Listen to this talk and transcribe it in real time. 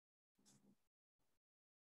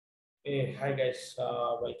Hey, hi guys,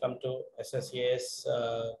 welcome to Ssas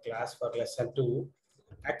class for lesson 2.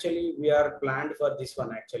 Actually, we are planned for this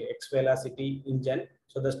one actually, X velocity engine.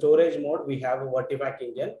 So the storage mode, we have a Vertivac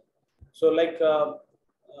engine. So uh,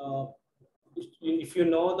 if you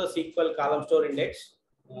know the SQL column store index,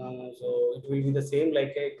 so it will be the same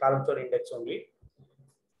like a column store index only.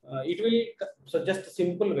 It will, so just a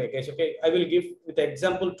simple way, guys. Okay, I will give with the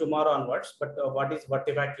example tomorrow onwards. But what is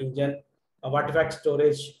Vertivac engine? Vertivac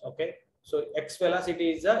storage. Okay, so X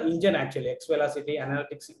velocity is the engine actually. X velocity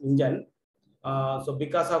analytics engine. So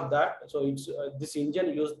because of that, so it's this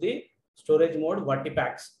engine use the storage mode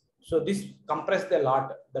Vertipax. So this compress a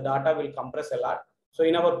lot. The data will compress a lot. So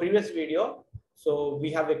in our previous video, so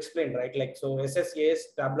we have explained, right? Like so,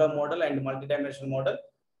 SSAS tabular model and multidimensional model.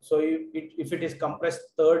 So if it is compressed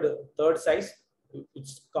third size,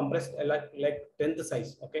 it's compressed like 10th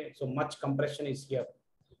size. Okay, so much compression is here.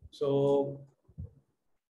 So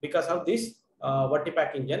because of this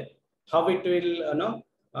Vertipack engine, how it will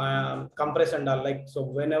compress and all, like so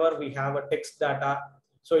whenever we have a text data,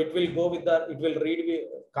 so it will go with it will read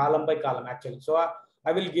column by column actually. So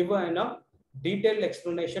I will give a detailed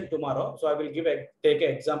explanation tomorrow. So I will take an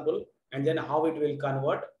example and then how it will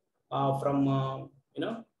convert from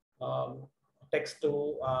text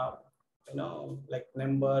to like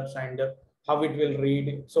numbers and how it will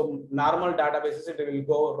read. So normal databases, it will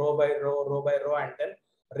go row by row and then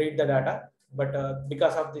read the data. But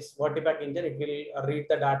because of this Vertipack engine, it will read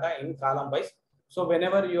the data in column wise. So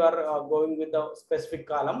whenever you are going with the specific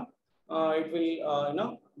column, it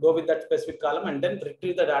will go with that specific column and then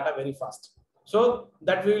retrieve the data very fast. So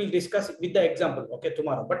that we will discuss with the example, okay,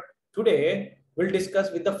 tomorrow. But today we'll discuss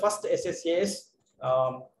with the first SSAS,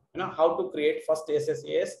 how to create first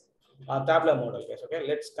SSAS tabular model. Guys, okay,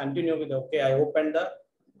 let's continue with. Okay, I opened the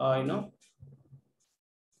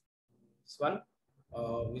this one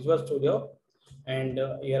Visual Studio, and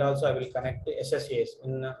here also I will connect the SSAS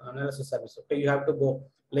in analysis service. Okay, you have to go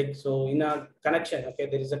like so in a connection. Okay,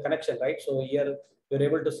 there is a connection, right? So here you're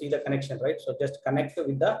able to see the connection, right? So just connect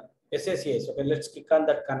with the SSAS. Okay, let's click on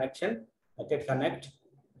that connection. Okay, connect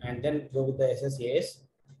and then go with the SSAS.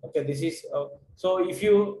 Okay, this is so if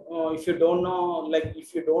you don't know, like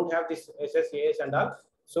if you don't have this SSAS and all,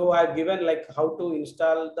 so I've given like how to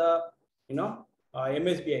install the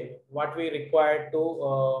MSBI, what we required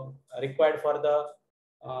to required for the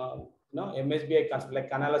MSBI concept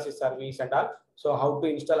like analysis service and all. So how to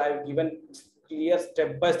install, I've given clear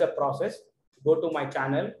step by step process. Go to my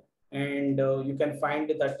channel and you can find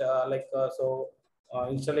that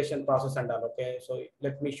installation process and all. Okay, so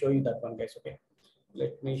let me show you that one, guys. Okay,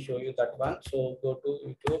 let me show you that one. So go to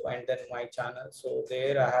YouTube and then my channel. So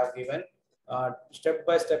there I have given step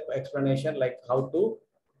by step explanation like how to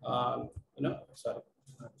sorry,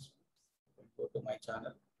 go to my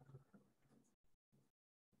channel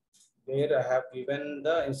where I have given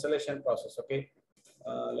the installation process. Okay,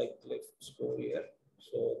 let's go here.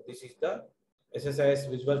 So this is the SSIS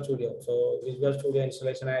Visual Studio. So Visual Studio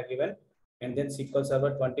installation I have given, and then SQL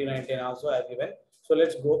Server 2019 also I have given. So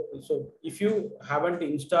let's go. So if you haven't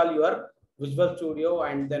installed your Visual Studio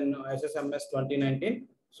and then SSMS 2019,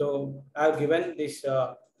 so I have given this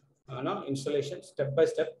installation step by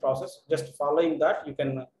step process. Just following that you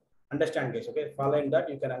can understand this. Okay, following that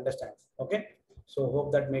you can understand. Okay, so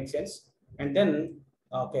hope that makes sense. And then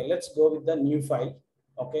okay, let's go with the new file.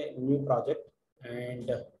 Okay, new project, and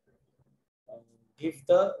give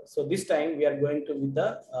the, so this time we are going to with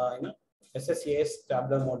the SSAS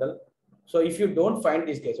tabular model. So if you don't find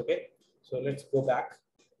this case, okay, so let's go back.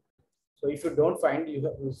 So if you don't find, you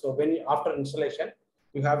have, so when you, after installation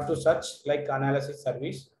you have to search like analysis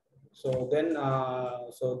service. So then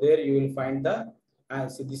so there you will find the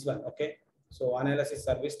see this one. Okay, so analysis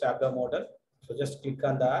service tabular model. So just click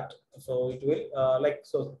on that. So it will like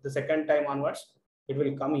so the second time onwards it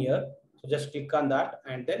will come here. So just click on that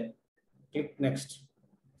and then click next.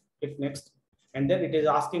 Click next, and then it is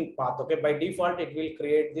asking path. Okay, by default it will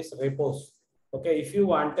create this repos. Okay, if you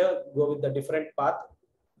want to go with the different path,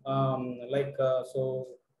 in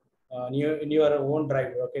your own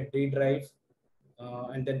drive. Okay, D drive,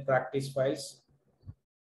 and then practice files.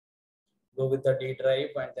 Go with the D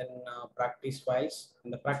drive and then practice files.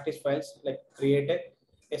 In the practice files, like create a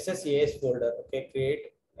SSAS folder. Okay,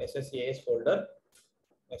 create SSAS folder,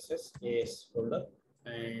 SSAS folder,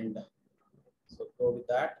 and so go with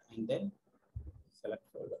that and then select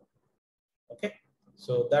folder. Okay,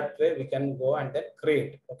 so that way we can go and then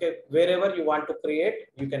create. Okay, wherever you want to create,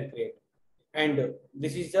 you can create. And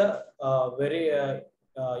this is the very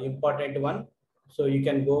important one. So you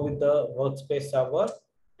can go with the workspace server,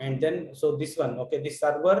 and then so this one. Okay, this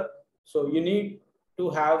server. So you need to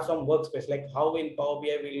have some workspace, like how in Power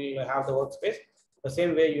BI will have the workspace. The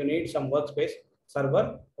same way you need some workspace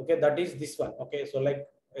server. Okay, that is this one. Okay, so like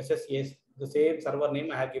SSES, the same server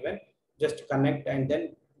name I have given. Just connect and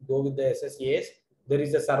then go with the SSES. There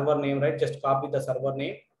is a server name, right? Just copy the server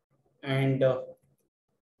name and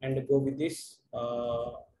go with this.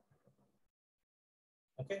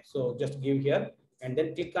 Okay, so just give here and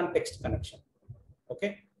then click on text connection.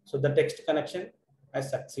 Okay, so the text connection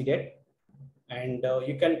has succeeded, and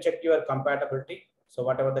you can check your compatibility. So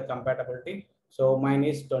whatever the compatibility, so mine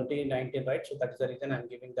is 2019, right? So that is the reason I'm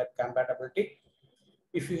giving that compatibility.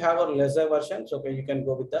 If you have a lesser version, so okay, you can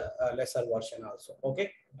go with the lesser version also.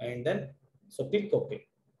 Okay, and then so click OK.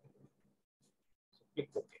 So click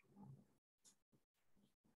OK.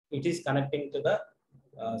 It is connecting to the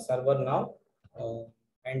server now,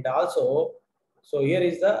 and also, so here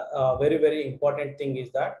is the very important thing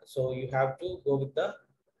is that, so you have to go with the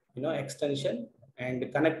extension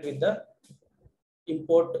and connect with the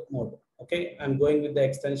import mode. Okay, I'm going with the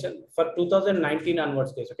extension for 2019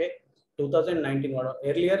 onwards case. Okay, 2019 model.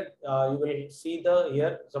 Earlier you will see the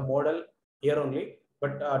here some model here only,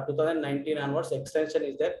 but 2019 onwards extension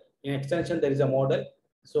is there. In extension there is a model.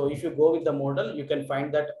 So if you go with the model, you can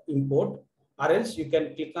find that import, or else you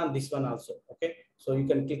can click on this one also. Okay, so you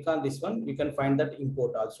can click on this one, you can find that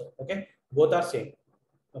import also. Okay, both are same.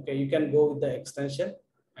 Okay, you can go with the extension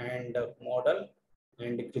and model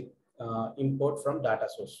and click import from data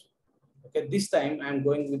source. Okay, this time I'm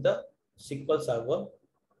going with the SQL Server.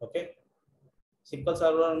 Okay, SQL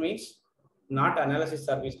Server means not analysis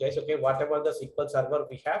service, guys. Okay, whatever the SQL Server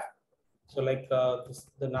we have, so like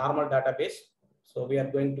the normal database. So we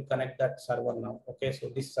are going to connect that server now. Okay, so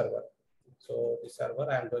this server. So this server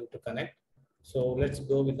I am going to connect. So let's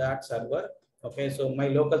go with that server. Okay, so my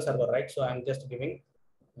local server, right? So I'm just giving.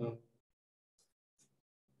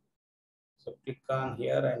 So click on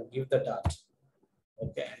here and give the dot.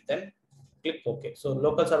 Okay, and then click OK. So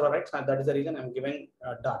local server, right? And that is the reason I'm giving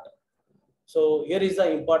dot. So here is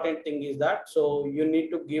the important thing is that, so you need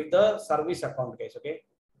to give the service account, guys. Okay,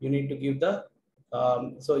 you need to give the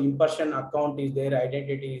so impression account is there,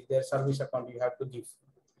 identity is there, service account you have to give,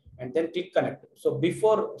 and then click connect. So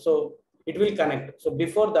before, so it will connect. So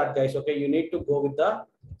before that, guys, okay, you need to go with the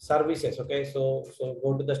services. Okay, so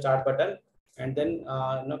go to the start button and then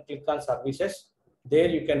click on services. There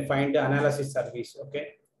you can find the analysis service.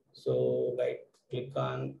 Okay, so like click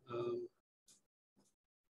on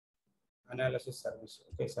analysis service.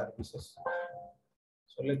 Okay, services.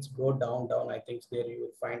 So let's go down. I think there you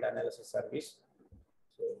will find analysis service.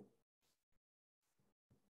 So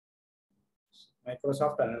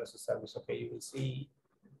Microsoft analysis service. Okay, you will see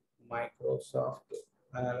Microsoft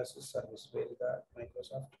analysis service. Where is that?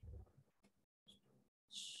 Microsoft.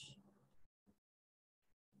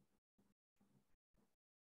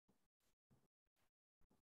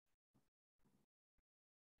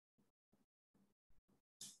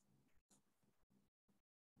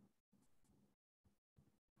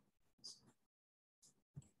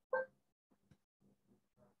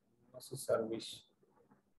 Service.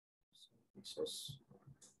 Services.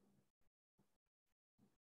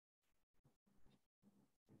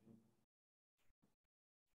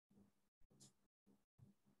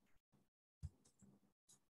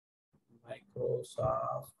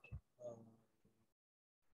 Microsoft.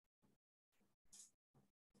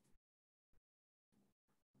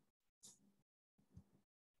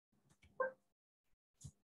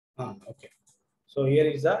 Okay. So here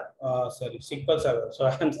is the sorry, SQL Server. So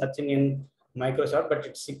I am searching in Microsoft, but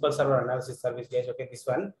it's SQL Server analysis service, guys. Okay, this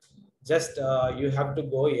one. Just you have to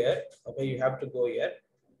go here. Okay, you have to go here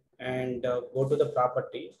and go to the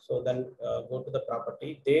property. So then go to the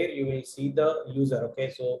property. There you will see the user. Okay,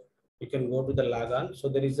 so you can go to the logon. So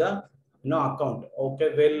there is a account.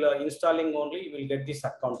 Okay, well installing only you will get this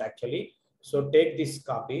account actually. So take this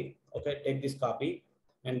copy. Okay, take this copy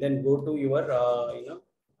and then go to your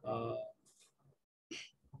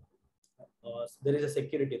there is a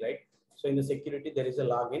security, right? So in the security there is a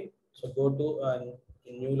login. So go to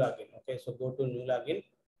new login. Okay, so go to new login.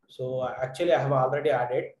 So actually I have already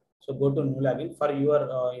added. So go to new login. For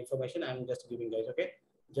your information, I'm just giving, guys. Okay,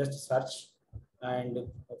 just search and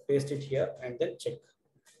paste it here and then check.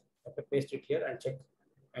 Okay, paste it here and check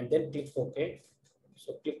and then click OK.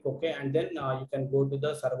 So click OK and then you can go to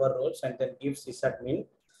the server roles and then give sysadmin.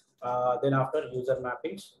 Then after user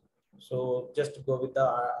mappings, so just go with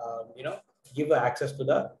the give access to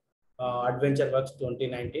the AdventureWorks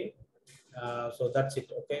 2019. So that's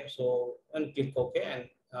it. Okay, so and click OK, and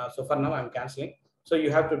so for now I'm canceling. So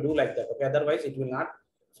you have to do like that. Okay, otherwise it will not.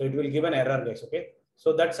 So it will give an error, guys. Okay,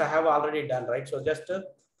 so that's I have already done, right? So just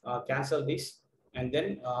cancel this and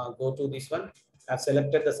then go to this one. I've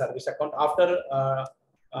selected the service account. After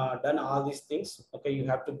done all these things, okay, you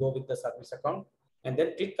have to go with the service account and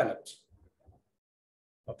then click connect.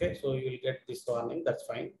 Okay, so you will get this warning. That's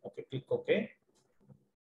fine. Okay, click OK.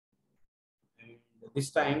 And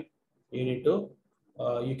this time you need to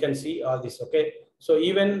you can see all this. Okay, so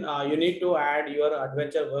even you need to add your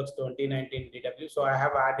Adventure Works 2019 DW. So I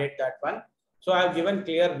have added that one. So I have given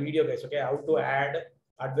clear video, guys. Okay, how to add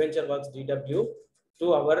Adventure Works DW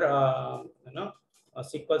to our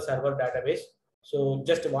SQL Server database. So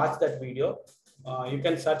just watch that video. You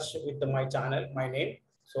can search with my channel, my name.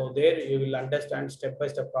 So there you will understand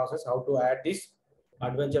step-by-step process how to add this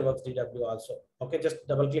Adventure Works DW also. Okay, just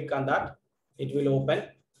double click on that. It will open,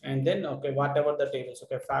 and then okay, whatever the tables.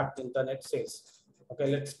 Okay, fact, internet, sales. Okay,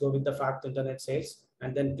 let's go with the fact, internet, sales,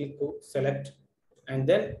 and then click to select, and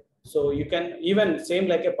then so you can even same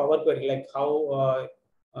like a Power Query, like how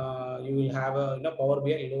you will have a Power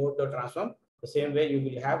BI load or transform. The same way you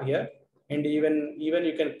will have here, and even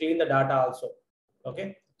you can clean the data also.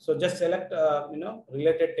 Okay, so just select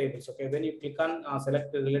related tables. Okay, when you click on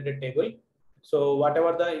select the related table, so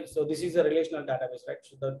whatever the, so this is a relational database, right?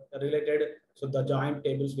 So the related, so the joint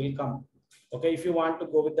tables will come. Okay, if you want to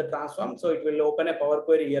go with the transform, so it will open a Power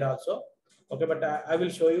Query here also. Okay, but I will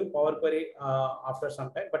show you Power Query after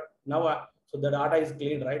some time. But now, so the data is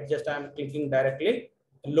clean, right? Just I am clicking directly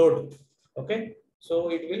load. Okay,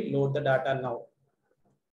 so it will load the data now.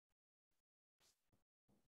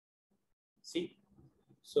 See,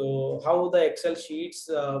 so how the Excel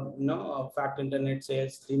sheets, fact, internet,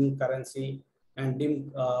 sales, dim currency, and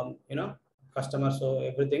dim, customer, so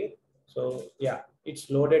everything. So yeah, it's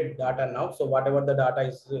loaded data now. So whatever the data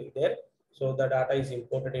is there, so the data is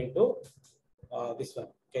imported into this one,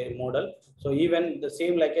 okay, model. So even the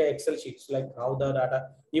same like a Excel sheets, like how the data,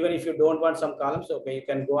 even if you don't want some columns, okay, you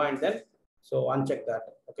can go and then so uncheck that.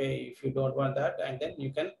 Okay, if you don't want that, and then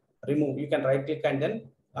you can remove, you can right click and then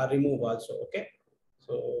remove also. Okay,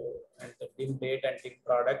 so and the dim date and dim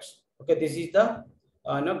products. Okay, this is the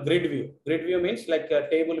grid view. Grid view means like a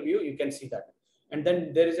table view, you can see that. And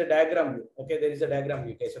then there is a diagram view. Okay, there is a diagram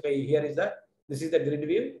view case. Okay, here is the, this is the grid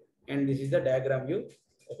view and this is the diagram view.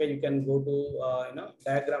 Okay, you can go to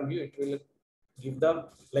diagram view. It will give the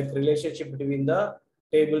like relationship between the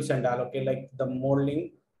tables and all. Okay, like the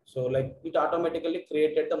modeling. So like it automatically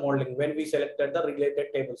created the modeling when we selected the related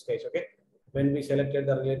tables case. Okay, when we selected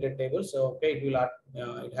the related tables, so okay, it will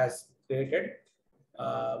it has created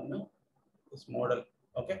this model.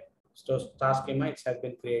 Okay, so star schema, it has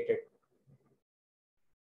been created.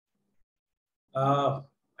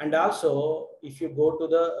 And also if you go to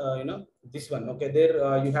the this one, okay,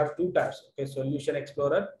 there you have two tabs. Okay, solution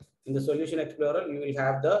explorer. In the solution explorer you will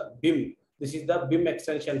have the BIM. This is the BIM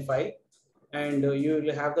extension file, and you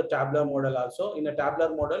will have the tabular model also. In a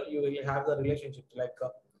tabular model you will have the relationships, like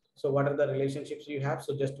so what are the relationships you have.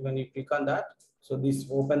 So just when you click on that, so this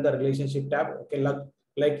open the relationship tab. Okay,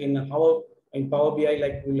 like in how in Power BI,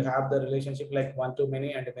 like we'll have the relationship like one to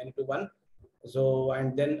many and many to one. So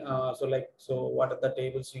and then so like, so what are the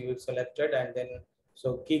tables you selected, and then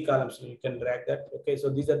so key columns you can drag that. Okay, so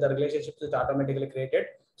these are the relationships that automatically created.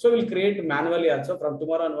 So we'll create manually also. From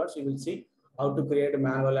tomorrow onwards you will see how to create a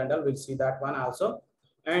manual, and all we'll see that one also.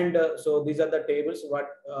 And so these are the tables what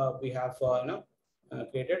we have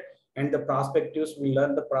created. And the perspectives, we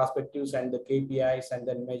learn the perspectives and the KPIs and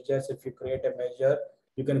then measures. If you create a measure,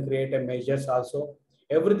 you can create a measures also.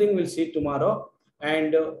 Everything we'll see tomorrow.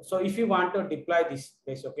 And so if you want to deploy this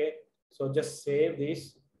case, okay, so just save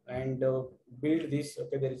this and build this.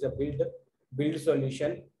 Okay, there is a build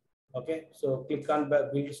solution. Okay, so click on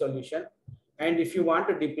build solution, and if you want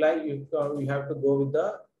to deploy, you have to go with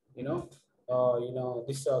the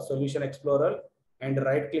this solution explorer, and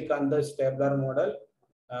right click on the tabular model,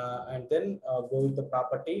 and then go with the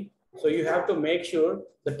property. So you have to make sure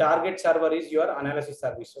the target server is your analysis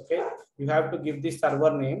service. Okay, you have to give this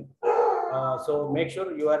server name. So make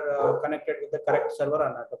sure you are connected with the correct server or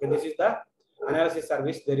not. Okay, this is the analysis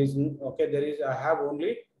service. There is I have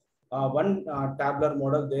only one tabular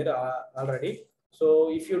model there already.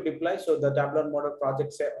 So if you deploy, so the tabular model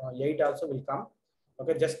project 8 also will come.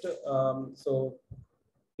 Okay, just so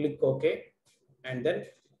click OK, and then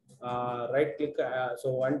right click.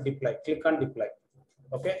 So one deploy, click on deploy.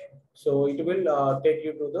 Okay, so it will take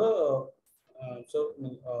you to the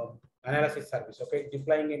analysis service. Okay,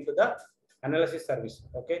 deploying into the analysis service.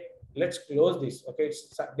 Okay, let's close this. Okay,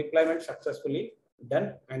 it's deployment successfully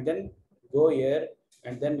done, and then go here,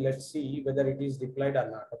 and then let's see whether it is deployed or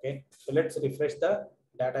not. Okay, so let's refresh the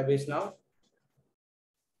database now.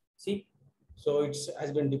 See, so it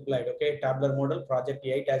has been deployed. Okay, tabular model project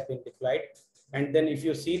 8 has been deployed. And then if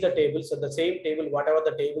you see the tables, so the same table, whatever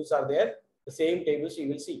the tables are there, the same tables you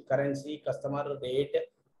will see: currency, customer, rate,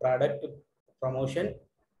 product, promotion,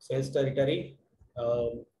 sales territory,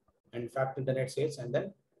 and fact internet sales, and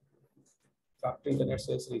then fact internet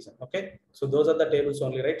sales reason. Okay, so those are the tables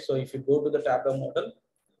only, right? So if you go to the Tabular model,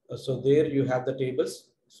 so there you have the tables.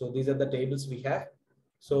 So these are the tables we have.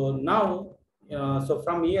 So now, so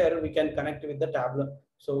from here we can connect with the Tabular.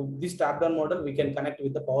 So this Tabular model we can connect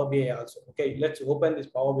with the Power BI also. Okay, let's open this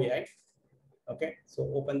Power BI. Okay, so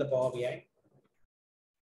open the Power BI.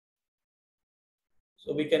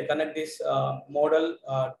 So we can connect this model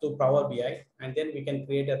to Power BI, and then we can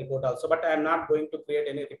create a report also. But I am not going to create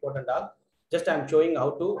any report and all. Just I am showing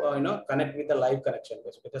how to connect with the live connection.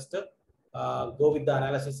 So just go with the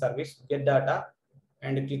analysis service, get data,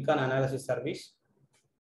 and click on analysis service.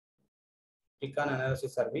 Click on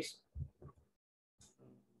analysis service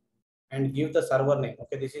and give the server name.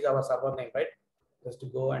 Okay, this is our server name, right? Just to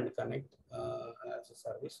go and connect analysis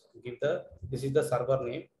service. Give the, this is the server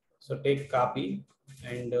name. So take copy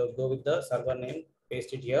and go with the server name,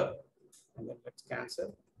 paste it here, and then let's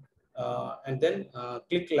cancel. And then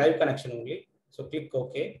click live connection only. So click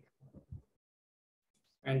OK.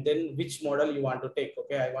 And then which model you want to take?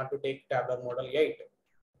 Okay, I want to take Tabular model 8.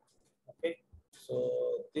 Okay, so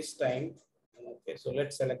this time, okay, so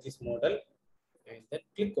let's select this model and then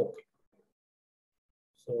click OK.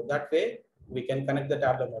 So that way we can connect the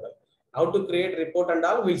Tabular model. How to create report and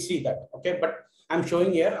all, we'll see that. Okay, but I'm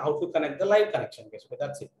showing here how to connect the live connection. Okay, so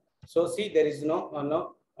that's it. So see, there is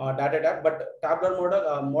no data tab, but Tabular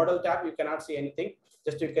model model tab, you cannot see anything.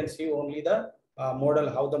 Just you can see only the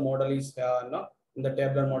model, how the model is in the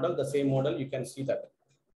Tabular model, the same model, you can see that.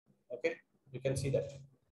 Okay, you can see that.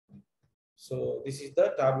 So this is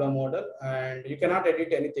the Tabular model, and you cannot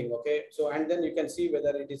edit anything. Okay, so and then you can see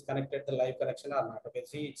whether it is connected to live connection or not. Okay,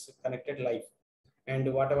 see, it's connected live,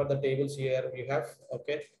 and whatever the tables here you have.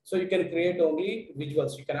 Okay, so you can create only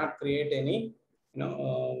visuals. You cannot create any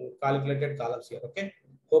calculated columns here. Okay,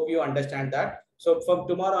 hope you understand that. So from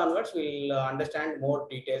tomorrow onwards, we'll understand more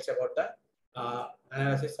details about the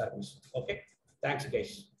analysis service. Okay, thanks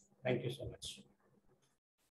guys. Thank you so much.